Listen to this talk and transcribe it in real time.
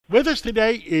With us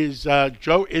today is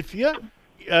Joe Ithier.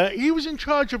 He was in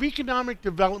charge of economic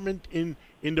development in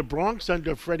the Bronx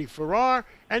under Freddie Farrar,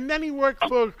 and then he worked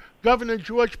for Governor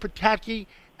George Pataki,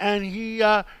 and he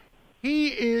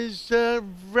is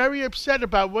very upset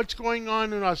about what's going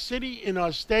on in our city, in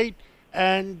our state.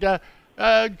 And Joe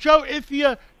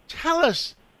Ithier, tell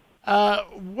us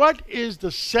what is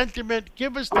the sentiment?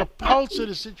 Give us the pulse of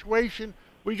the situation.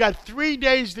 We got 3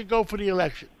 days to go for the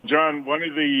election. John, one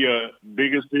of the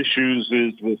biggest issues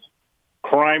is this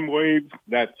crime wave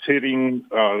that's been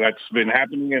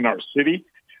happening in our city.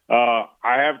 I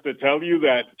have to tell you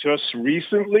that just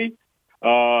recently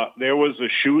there was a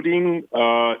shooting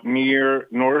near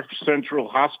North Central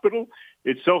Hospital.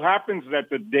 It so happens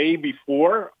that the day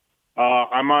before,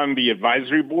 I'm on the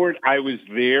advisory board. I was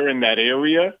there in that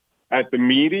area at the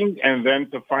meeting, and then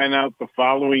to find out the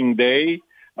following day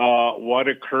what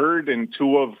occurred, and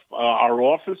two of our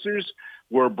officers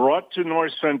were brought to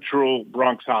North Central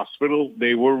Bronx Hospital.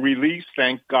 They were released,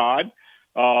 thank God.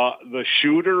 The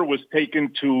shooter was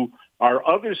taken to our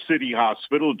other city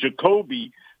hospital,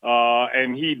 Jacoby,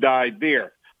 and he died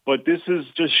there. But this is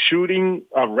just shooting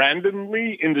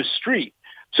randomly in the street.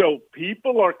 So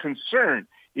people are concerned.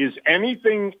 Is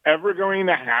anything ever going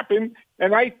to happen?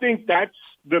 And I think that's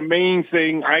the main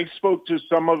thing. I spoke to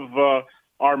some of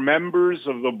our members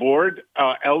of the board,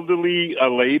 elderly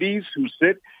ladies who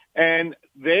sit, and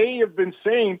they have been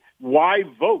saying, why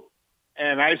vote?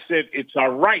 And I said, it's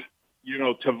our right,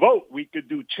 to vote. We could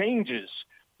do changes.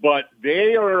 But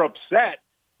they are upset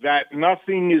that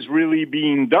nothing is really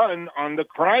being done on the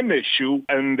crime issue,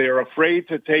 and they're afraid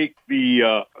to take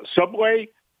the subway.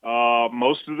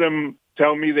 Most of them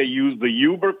tell me they use the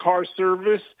Uber car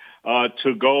service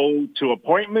to go to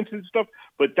appointments and stuff.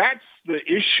 But that's the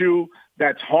issue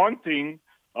that's haunting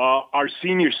our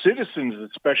senior citizens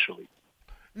especially.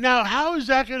 Now, how is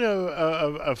that going to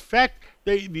affect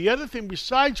the other thing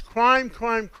besides crime?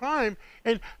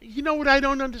 And you know what I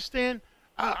don't understand?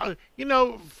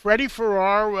 Freddie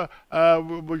Farrar,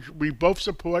 we both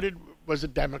supported, was a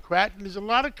Democrat, and there's a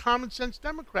lot of common sense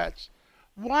Democrats.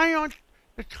 Why aren't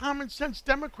the common sense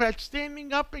Democrats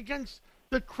standing up against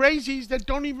the crazies that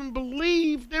don't even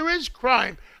believe there is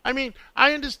crime? I mean,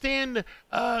 I understand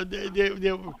that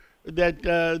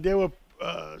they were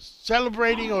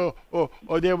celebrating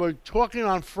or they were talking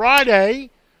on Friday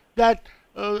that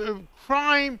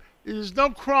crime is no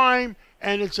crime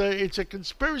and it's a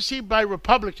conspiracy by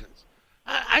Republicans.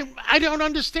 I don't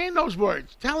understand those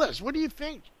words. Tell us, what do you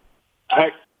think?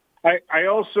 I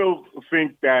also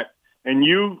think that, and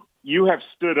you have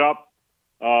stood up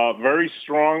very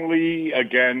strongly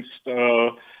against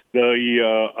the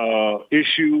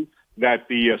issue that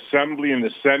the Assembly and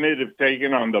the Senate have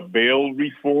taken on the bail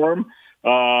reform,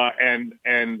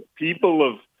 and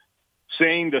people have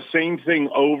saying the same thing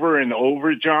over and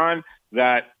over, John,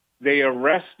 that they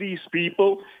arrest these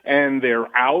people and they're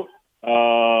out,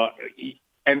 and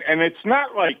it's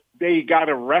not like they got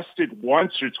arrested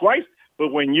once or twice,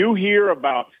 but when you hear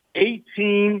about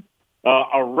 18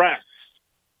 arrests,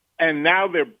 and now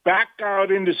they're back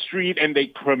out in the street and they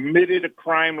committed a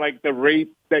crime like the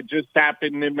rape that just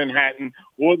happened in Manhattan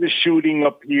or the shooting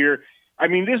up here. I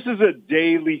mean, this is a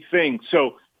daily thing.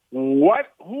 So who are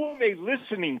they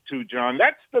listening to, John?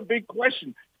 That's the big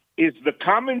question. Is the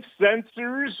common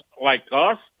sensors like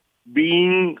us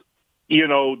being,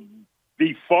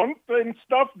 defunct and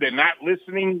stuff? They're not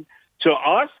listening to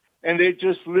us and they're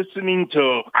just listening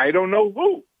to I don't know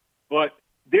who. But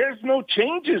there's no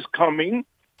changes coming.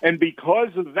 And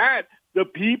because of that, the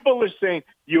people are saying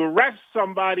you arrest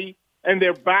somebody and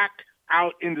they're back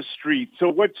out in the street. So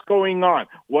what's going on?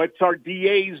 What's our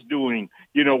DAs doing?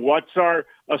 What's our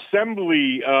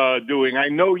assembly doing? I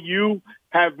know you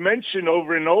have mentioned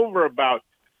over and over about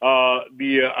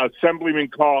the Assemblyman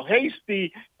Carl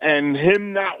Hasty and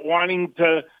him not wanting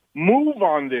to move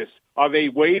on this. Are they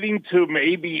waiting to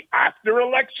maybe after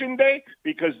Election Day?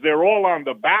 Because they're all on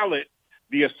the ballot.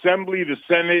 The Assembly, the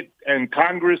Senate, and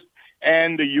Congress,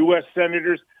 and the U.S.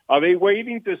 Senators, are they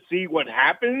waiting to see what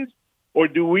happens? Or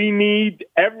do we need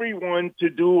everyone to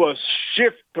do a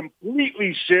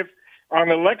completely shift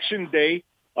on Election Day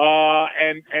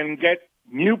and get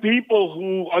new people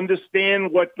who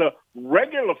understand what the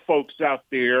regular folks out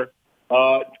there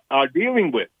are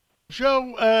dealing with?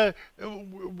 Joe,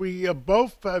 we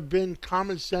both have been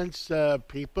common sense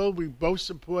people. We both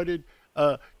supported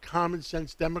common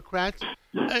sense Democrats.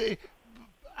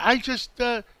 I just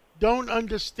don't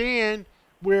understand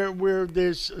where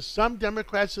there's some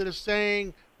Democrats that are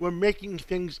saying we're making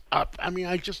things up. I mean,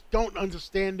 I just don't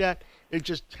understand that. It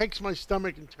just takes my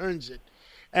stomach and turns it.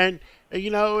 And,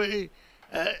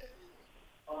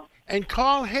 And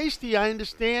Carl Hasty, I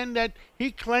understand that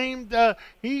he claimed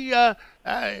he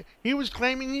was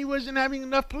claiming he wasn't having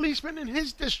enough policemen in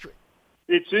his district.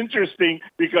 It's interesting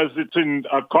because it's in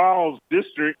Carl's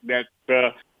district that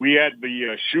we had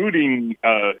the shooting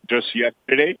just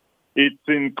yesterday. It's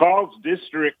in Carl's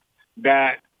district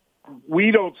that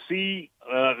we don't see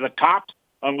the cops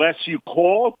unless you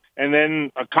call and then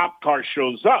a cop car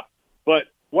shows up. But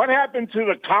what happened to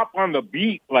the cop on the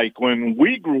beat, like when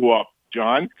we grew up,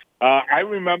 John? I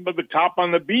remember the cop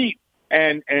on the beat,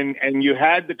 and you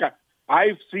had the cop.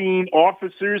 I've seen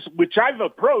officers, which I've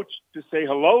approached to say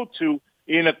hello to,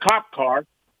 in a cop car,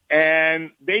 and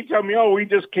they tell me, oh, we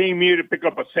just came here to pick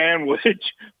up a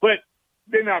sandwich, but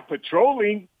they're not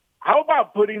patrolling. How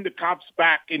about putting the cops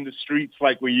back in the streets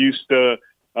like we used to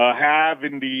have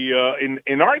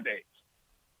in our days?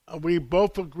 We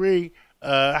both agree.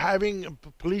 Having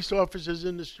police officers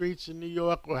in the streets in New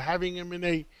York, or having them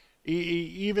in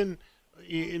even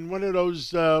in one of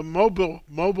those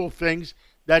mobile things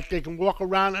that they can walk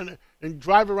around and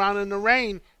drive around in the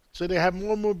rain, so they have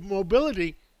more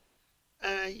mobility.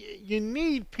 You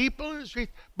need people in the street,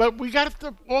 but we got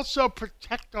to also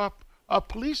protect our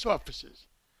police officers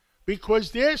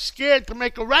because they're scared to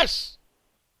make arrests.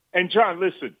 And John,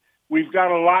 listen, we've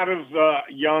got a lot of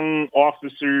young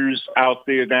officers out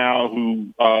there now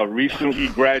who recently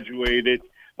graduated.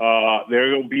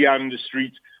 They're going to be out in the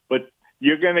streets, but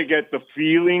you're going to get the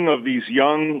feeling of these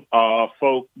young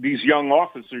these young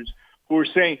officers who are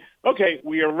saying, okay,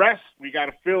 we arrest, we got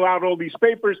to fill out all these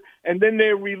papers, and then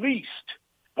they're released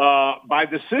by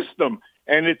the system,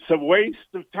 and it's a waste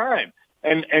of time.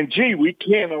 And gee, we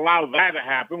can't allow that to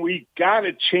happen. We got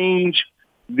to change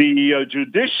the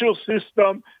judicial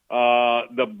system,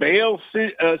 the bail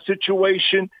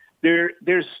situation. There's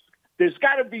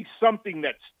got to be something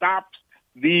that stops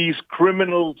these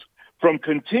criminals from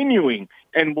continuing.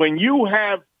 And when you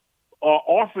have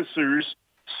officers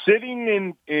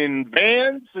sitting in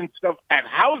vans and stuff at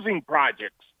housing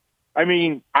projects, I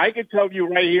mean, I could tell you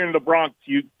right here in the Bronx,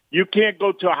 you can't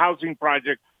go to a housing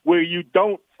project where you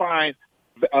don't find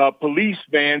police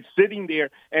vans sitting there,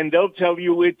 and they'll tell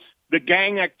you it's the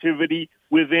gang activity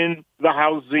within the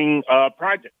housing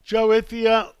project. Joe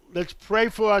Ithier, let's pray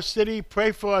for our city,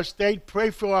 pray for our state,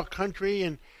 pray for our country,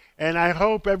 and I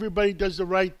hope everybody does the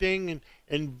right thing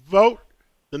and vote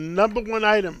the number one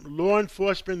item, law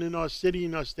enforcement in our city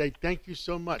and our state. Thank you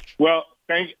so much. Well,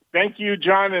 thank you,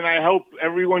 John, and I hope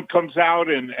everyone comes out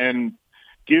and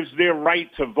gives their right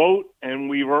to vote, and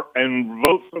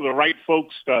vote for the right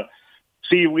folks to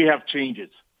see if we have changes.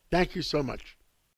 Thank you so much.